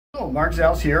Hello, Mark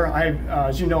Zauss here. I,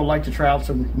 as you know, like to try out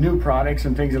some new products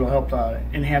and things that will help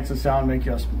enhance the sound, make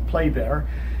us play better.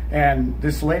 And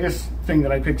this latest thing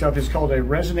that I picked up is called a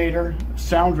Resonador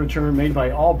sound return made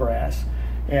by All Brass.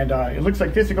 And it looks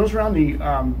like this. It goes around the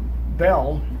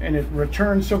bell and it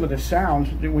returns some of the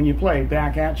sound that when you play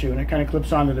back at you, and it kind of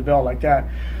clips onto the bell like that.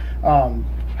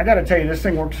 I got to tell you, this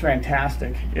thing works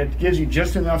fantastic. It gives you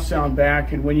just enough sound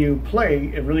back, and when you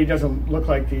play, it really doesn't look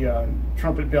like the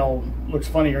trumpet bell looks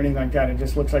funny or anything like that. It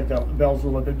just looks like the bell's a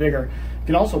little bit bigger. You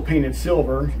can also paint it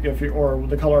silver or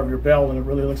the color of your bell, and it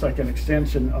really looks like an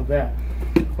extension of that.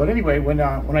 But anyway, when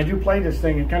I do play this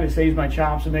thing, it kind of saves my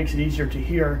chops and makes it easier to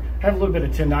hear. I have a little bit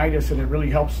of tinnitus, and it really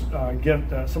helps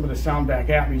get some of the sound back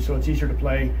at me, so it's easier to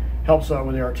play, helps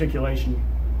with the articulation.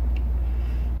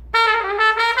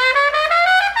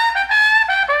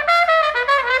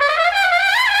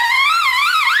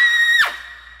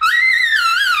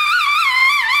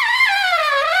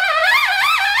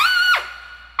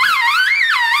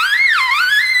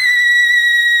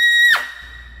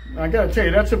 I gotta tell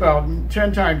you, that's about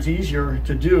 10 times easier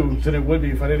to do than it would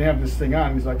be if I didn't have this thing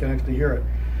on, because I can actually hear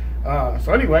it.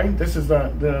 So anyway, this is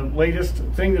the latest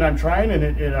thing that I'm trying, and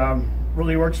it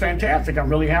really works fantastic. I'm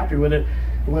really happy with it.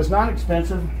 It was not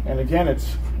expensive, and again,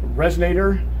 it's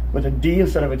Resonador with a D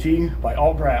instead of a T by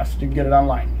All Brass. You can get it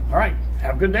online. All right,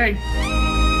 have a good day.